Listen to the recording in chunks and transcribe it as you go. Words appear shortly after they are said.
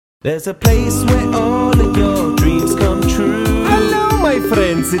There's a place where all of your dreams come true. Hello, my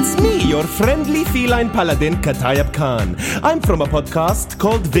friends. It's me, your friendly feline paladin, Katayab Khan. I'm from a podcast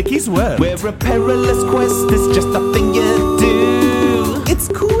called Vicky's World, where a perilous quest is just a thing you do. It's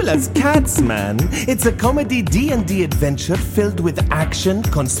cool as cats, man. It's a comedy D&D adventure filled with action,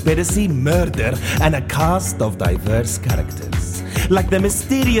 conspiracy, murder, and a cast of diverse characters. Like the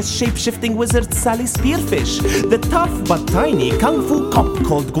mysterious shape-shifting wizard Sally Spearfish, the tough but tiny kung fu cop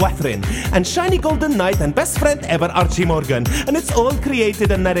called Gwathrin, and shiny golden knight and best friend ever Archie Morgan. And it's all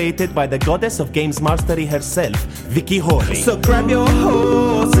created and narrated by the goddess of games mastery herself, Vicky Hawley. So grab your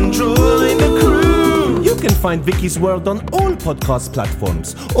horse and join the crew. You can find Vicky's World on all podcast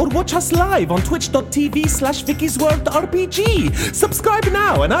platforms, or watch us live on twitch.tv/Vicky's World RPG. Subscribe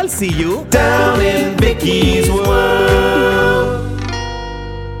now and I'll see you down in Vicky's World.